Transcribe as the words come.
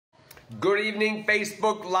Good evening,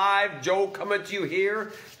 Facebook Live. Joe coming to you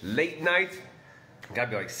here, late night. Gotta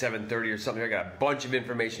be like 7:30 or something. I got a bunch of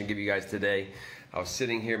information to give you guys today. I was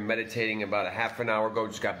sitting here meditating about a half an hour ago.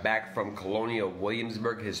 Just got back from Colonial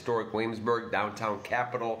Williamsburg, historic Williamsburg, downtown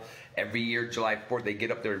capital. Every year, July 4th, they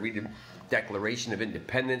get up there and read the Declaration of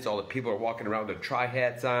Independence. All the people are walking around with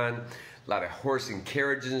tri-hats on. A lot of horse and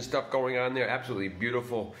carriages and stuff going on there. Absolutely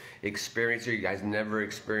beautiful experience here. You guys never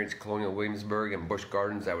experienced Colonial Williamsburg and Busch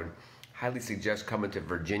Gardens. I would highly suggest coming to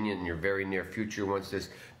Virginia in your very near future once this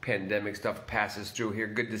pandemic stuff passes through here.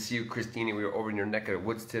 Good to see you, Christina. We were over in your neck of the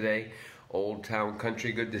woods today. Old Town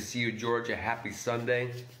Country. Good to see you, Georgia. Happy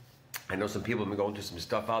Sunday. I know some people have been going through some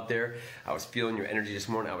stuff out there. I was feeling your energy this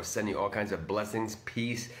morning. I was sending you all kinds of blessings,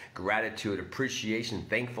 peace, gratitude, appreciation,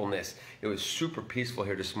 thankfulness. It was super peaceful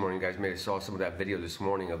here this morning. You guys may have saw some of that video this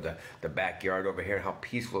morning of the backyard over here, how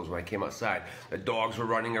peaceful it was when I came outside. The dogs were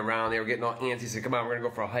running around. They were getting all antsy. Said, come on, we're going to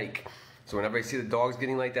go for a hike. So whenever I see the dogs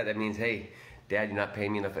getting like that, that means, hey, Dad, you're not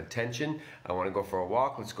paying me enough attention. I want to go for a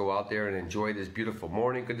walk. Let's go out there and enjoy this beautiful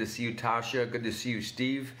morning. Good to see you, Tasha. Good to see you,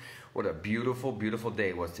 Steve. What a beautiful, beautiful day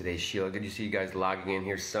it was today, Sheila. Good to see you guys logging in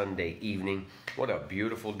here Sunday evening. What a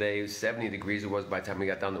beautiful day. 70 degrees it was by the time we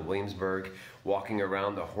got down to Williamsburg. Walking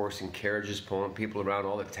around, the horse and carriages pulling people around.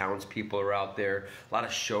 All the townspeople are out there. A lot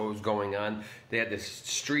of shows going on. They had the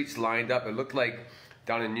streets lined up. It looked like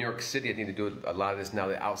down in New York City, I think they do a lot of this now.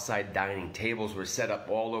 The outside dining tables were set up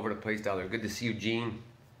all over the place down there. Good to see you, Gene.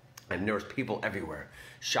 And there was people everywhere.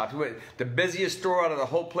 Shopping. The busiest store out of the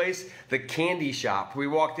whole place, the candy shop. We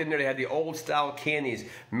walked in there, they had the old style candies,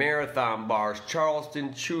 Marathon bars,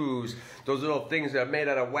 Charleston chews, those little things that are made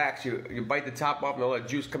out of wax. You bite the top off and all that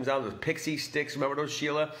juice comes out, those pixie sticks, remember those,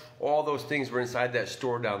 Sheila? All those things were inside that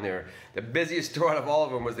store down there. The busiest store out of all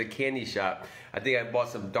of them was the candy shop. I think I bought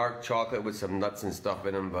some dark chocolate with some nuts and stuff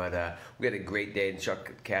in them, but we had a great day. And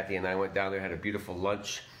Chuck, Kathy, and I went down there, had a beautiful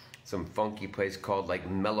lunch. Some funky place called like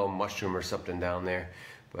Mellow Mushroom or something down there.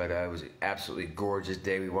 But it was an absolutely gorgeous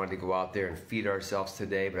day. We wanted to go out there and feed ourselves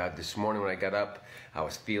today. But this morning when I got up, I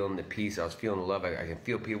was feeling the peace. I was feeling the love. I can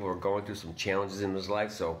feel people were going through some challenges in this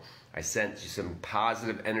life. So I sent you some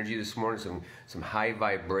positive energy this morning, some high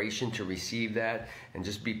vibration to receive that. And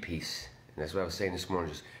just be peace. And that's what I was saying this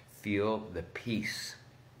morning. Just feel the peace.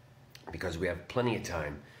 Because we have plenty of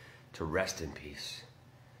time to rest in peace.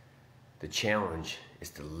 The challenge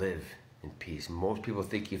is to live in peace. Most people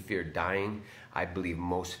think you fear dying. I believe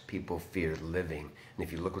most people fear living. And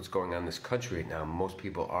if you look what's going on in this country right now, most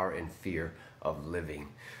people are in fear of living.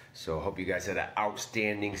 So I hope you guys had an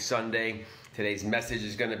outstanding Sunday. Today's message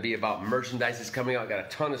is going to be about merchandise that's coming out. I got a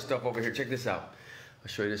ton of stuff over here. Check this out. I'll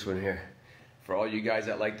show you this one here. For all you guys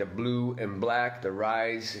that like the blue and black, the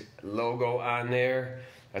Rise logo on there.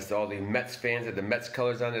 That's all the Mets fans that the Mets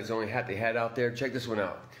colors on. That's the only hat they had out there. Check this one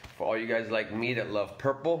out. For all you guys like me that love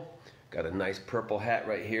purple, got a nice purple hat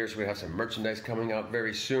right here. So we have some merchandise coming out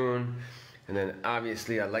very soon. And then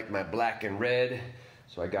obviously I like my black and red.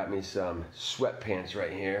 So I got me some sweatpants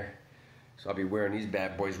right here. So I'll be wearing these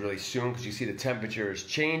bad boys really soon because you see the temperature is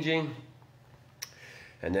changing.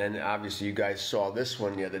 And then obviously you guys saw this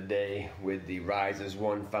one the other day with the Rise as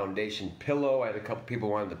One Foundation pillow. I had a couple people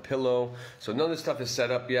wanted the pillow. So none of this stuff is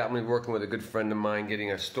set up yet. I'm gonna be working with a good friend of mine,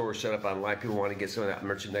 getting a store set up online. People want to get some of that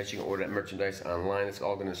merchandise. You can order that merchandise online. It's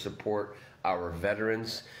all gonna support our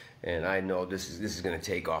veterans. And I know this is gonna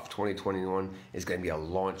take off. 2021 is gonna be a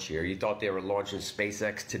launch year. You thought they were launching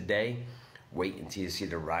SpaceX today? Wait until you see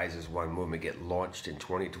the Rise as One movement get launched in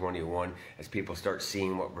 2021 as people start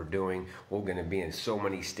seeing what we're doing. We're going to be in so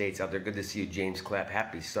many states out there. Good to see you, James Clapp.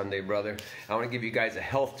 Happy Sunday, brother. I want to give you guys a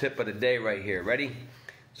health tip of the day right here. Ready?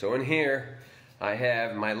 So in here, I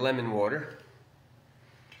have my lemon water.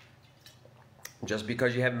 Just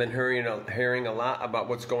because you haven't been hearing a lot about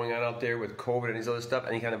what's going on out there with COVID and these other stuff,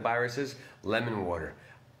 any kind of viruses, lemon water.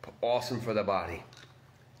 Awesome for the body.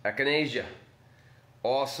 Echinacea.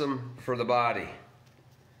 Awesome for the body.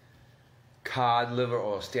 Cod liver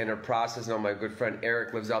oil, standard process. Now my good friend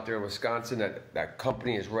Eric lives out there in Wisconsin. That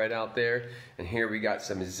company is right out there. And here we got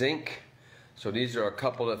some zinc. So these are a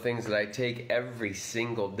couple of things that I take every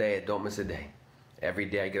single day. I don't miss a day. Every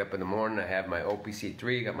day I get up in the morning, I have my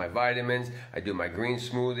OPC3, got my vitamins, I do my green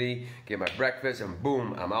smoothie, get my breakfast, and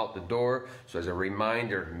boom, I'm out the door. So as a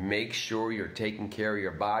reminder, make sure you're taking care of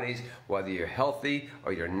your bodies. Whether you're healthy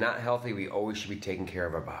or you're not healthy, we always should be taking care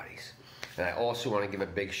of our bodies. And I also want to give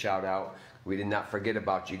a big shout out We did not forget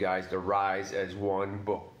about you guys. The Rise as One,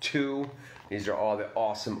 Book 2. These are all the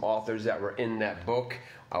awesome authors that were in that book.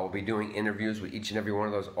 I will be doing interviews with each and every one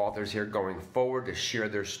of those authors here going forward to share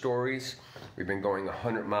their stories. We've been going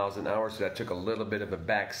 100 miles an hour, so that took a little bit of a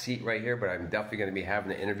back seat right here, but I'm definitely going to be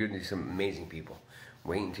having an interview with some amazing people.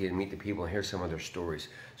 Waiting until you meet the people and hear some of their stories.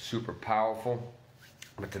 Super powerful.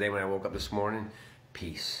 But today when I woke up this morning,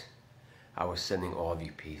 peace. I was sending all of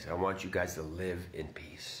you peace. I want you guys to live in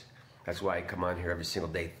peace. That's why I come on here every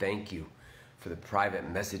single day. Thank you for the private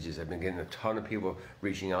messages. I've been getting a ton of people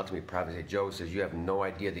reaching out to me privately. Joe says, you have no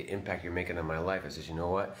idea the impact you're making on my life. I says, you know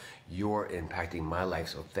what? You're impacting my life,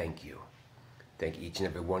 so thank you. Thank each and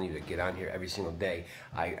every one of you that get on here every single day.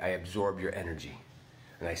 I absorb your energy.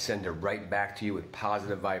 And I send it right back to you with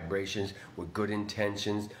positive vibrations, with good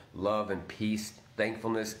intentions, love and peace,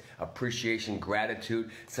 thankfulness, appreciation,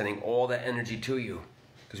 gratitude, sending all that energy to you.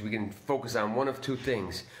 Because we can focus on one of two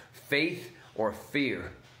things, faith or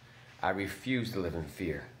fear. I refuse to live in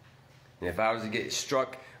fear. And if I was to get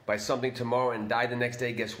struck by something tomorrow and die the next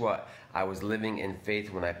day, guess what? I was living in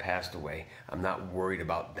faith when I passed away. I'm not worried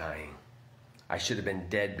about dying. I should have been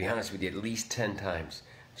dead, be honest with you, at least 10 times.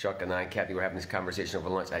 Chuck and I, Kathy, were having this conversation over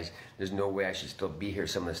lunch. There's no way I should still be here.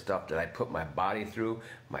 Some of the stuff that I put my body through,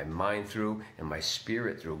 my mind through, and my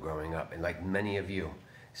spirit through growing up. And like many of you,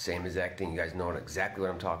 same exact thing. You guys know exactly what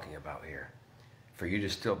I'm talking about here. For you to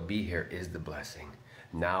still be here is the blessing.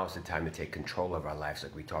 Now is the time to take control of our lives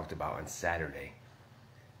like we talked about on Saturday.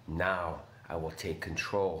 Now I will take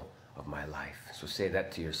control of my life. So say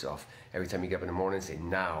that to yourself. Every time you get up in the morning, say,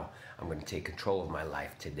 now I'm going to take control of my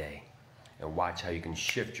life today. And watch how you can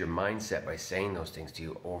shift your mindset by saying those things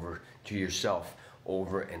to yourself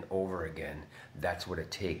over and over again. That's what it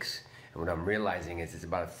takes. And what I'm realizing is it's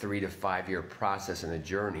about a 3 to 5 year process and a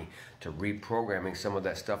journey to reprogramming some of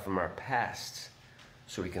that stuff from our past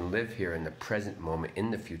so we can live here in the present moment, in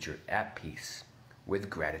the future, at peace, with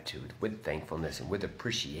gratitude, with thankfulness, and with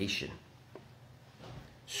appreciation.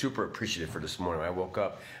 Super appreciative for this morning. I woke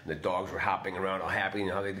up and the dogs were hopping around all happy. You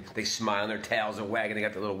know how they smile and their tails are wagging. They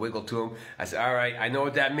got the little wiggle to them. I said, all right, I know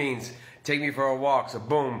what that means. Take me for a walk. So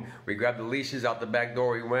boom, we grabbed the leashes out the back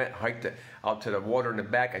door. We went, hiked out to the water in the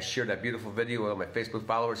back. I shared that beautiful video with my Facebook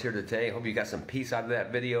followers here today. I hope you got some peace out of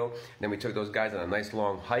that video. And then we took those guys on a nice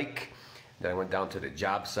long hike. Then I went down to the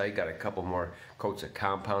job site, got a couple more coats of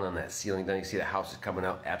compound on that ceiling. Then you see the house is coming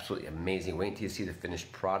out absolutely amazing. Wait until you see the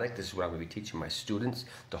finished product. This is what I'm going to be teaching my students.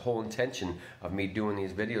 The whole intention of me doing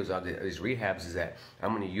these videos of these rehabs is that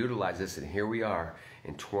I'm going to utilize this, and here we are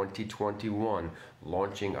in 2021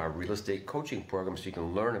 launching our real estate coaching program so you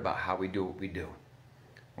can learn about how we do what we do.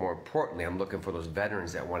 More importantly, I'm looking for those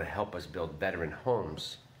veterans that want to help us build veteran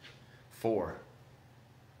homes for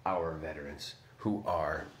our veterans who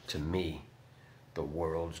are, to me, the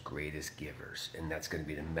world's greatest givers. And that's going to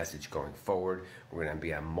be the message going forward. We're going to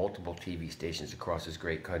be on multiple TV stations across this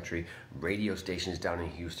great country, radio stations down in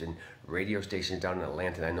Houston, radio stations down in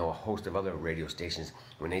Atlanta, and I know a host of other radio stations.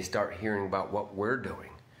 When they start hearing about what we're doing,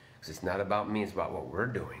 because it's not about me, it's about what we're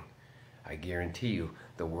doing, I guarantee you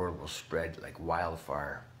the word will spread like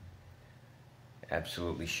wildfire.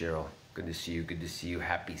 Absolutely, Cheryl. Good to see you. Good to see you.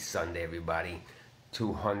 Happy Sunday, everybody.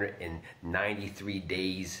 293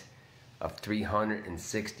 days of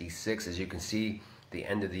 366. As you can see, the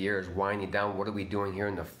end of the year is winding down. What are we doing here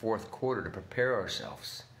in the fourth quarter to prepare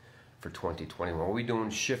ourselves for 2021? What are we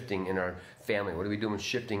doing shifting in our family? What are we doing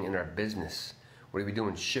shifting in our business? What are we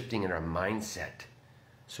doing shifting in our mindset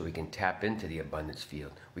so we can tap into the abundance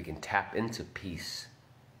field? We can tap into peace.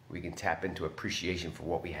 We can tap into appreciation for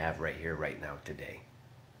what we have right here, right now, today.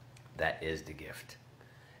 That is the gift.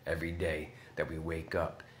 Every day that we wake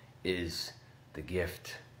up is the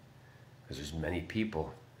gift. Because there's many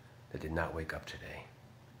people that did not wake up today.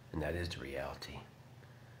 And that is the reality.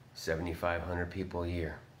 7,500 people a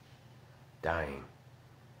year dying.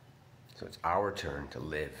 So it's our turn to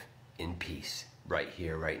live in peace right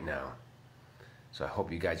here, right now. So I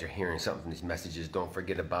hope you guys are hearing something from these messages. Don't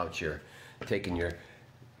forget about taking your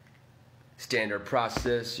standard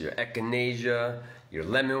process, your echinacea, your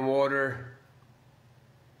lemon water.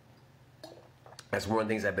 That's one of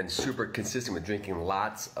the things I've been super consistent with, drinking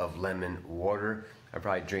lots of lemon water. I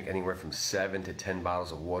probably drink anywhere from 7 to 10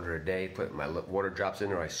 bottles of water a day. Put my water drops in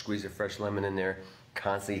there, I squeeze a fresh lemon in there,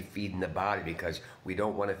 constantly feeding the body, because we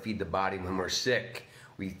don't want to feed the body when we're sick.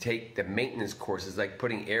 We take the maintenance courses like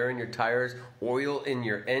putting air in your tires, oil in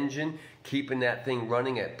your engine, keeping that thing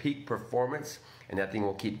running at peak performance, and that thing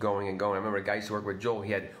will keep going and going. I remember a guy used to work with Joel.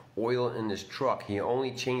 He had oil in his truck. He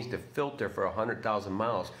only changed the filter for 100,000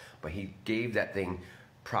 miles, but he gave that thing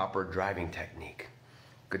proper driving technique.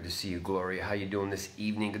 Good to see you, Gloria. How you doing this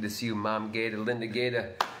evening? Good to see you, Mom Gator, Linda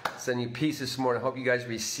Gator. Sending you peace this morning. Hope you guys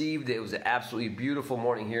received it. It was an absolutely beautiful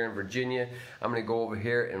morning here in Virginia. I'm going to go over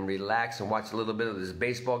here and relax and watch a little bit of this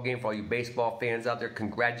baseball game. For all you baseball fans out there,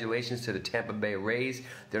 congratulations to the Tampa Bay Rays.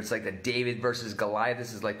 It's like the David versus Goliath.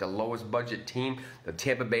 This is like the lowest budget team. The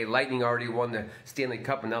Tampa Bay Lightning already won the Stanley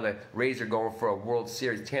Cup, and now the Rays are going for a World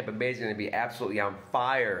Series. Tampa Bay is going to be absolutely on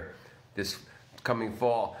fire this coming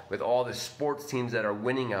fall with all the sports teams that are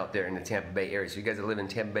winning out there in the Tampa Bay area. So you guys that live in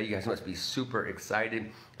Tampa Bay, you guys must be super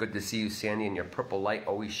excited. Good to see you, Sandy, and your purple light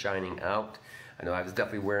always shining out. I know I was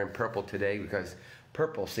definitely wearing purple today because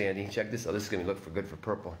purple, Sandy, check this out. This is going to look good for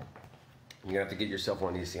purple. You're going to have to get yourself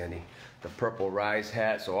one of these, Sandy. The purple Rise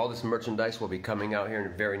hat. So all this merchandise will be coming out here in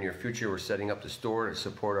the very near future. We're setting up the store to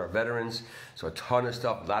support our veterans. So a ton of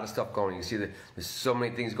stuff, a lot of stuff going. You see that there's so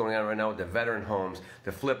many things going on right now with the veteran homes,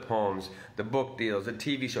 the flip homes, the book deals, the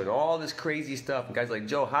TV shows, all this crazy stuff. And guys like,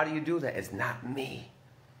 Joe, how do you do that? It's not me.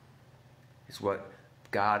 It's what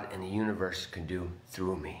God and the universe can do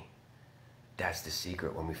through me. That's the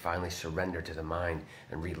secret when we finally surrender to the mind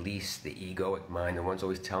and release the egoic mind, the one's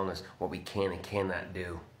always telling us what we can and cannot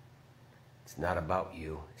do. It's not about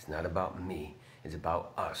you. It's not about me. It's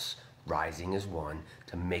about us rising as one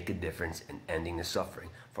to make a difference and ending the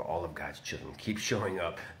suffering for all of God's children. Keep showing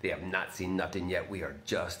up. They have not seen nothing yet. We are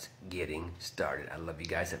just getting started. I love you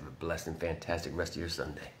guys. Have a blessed and fantastic rest of your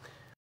Sunday.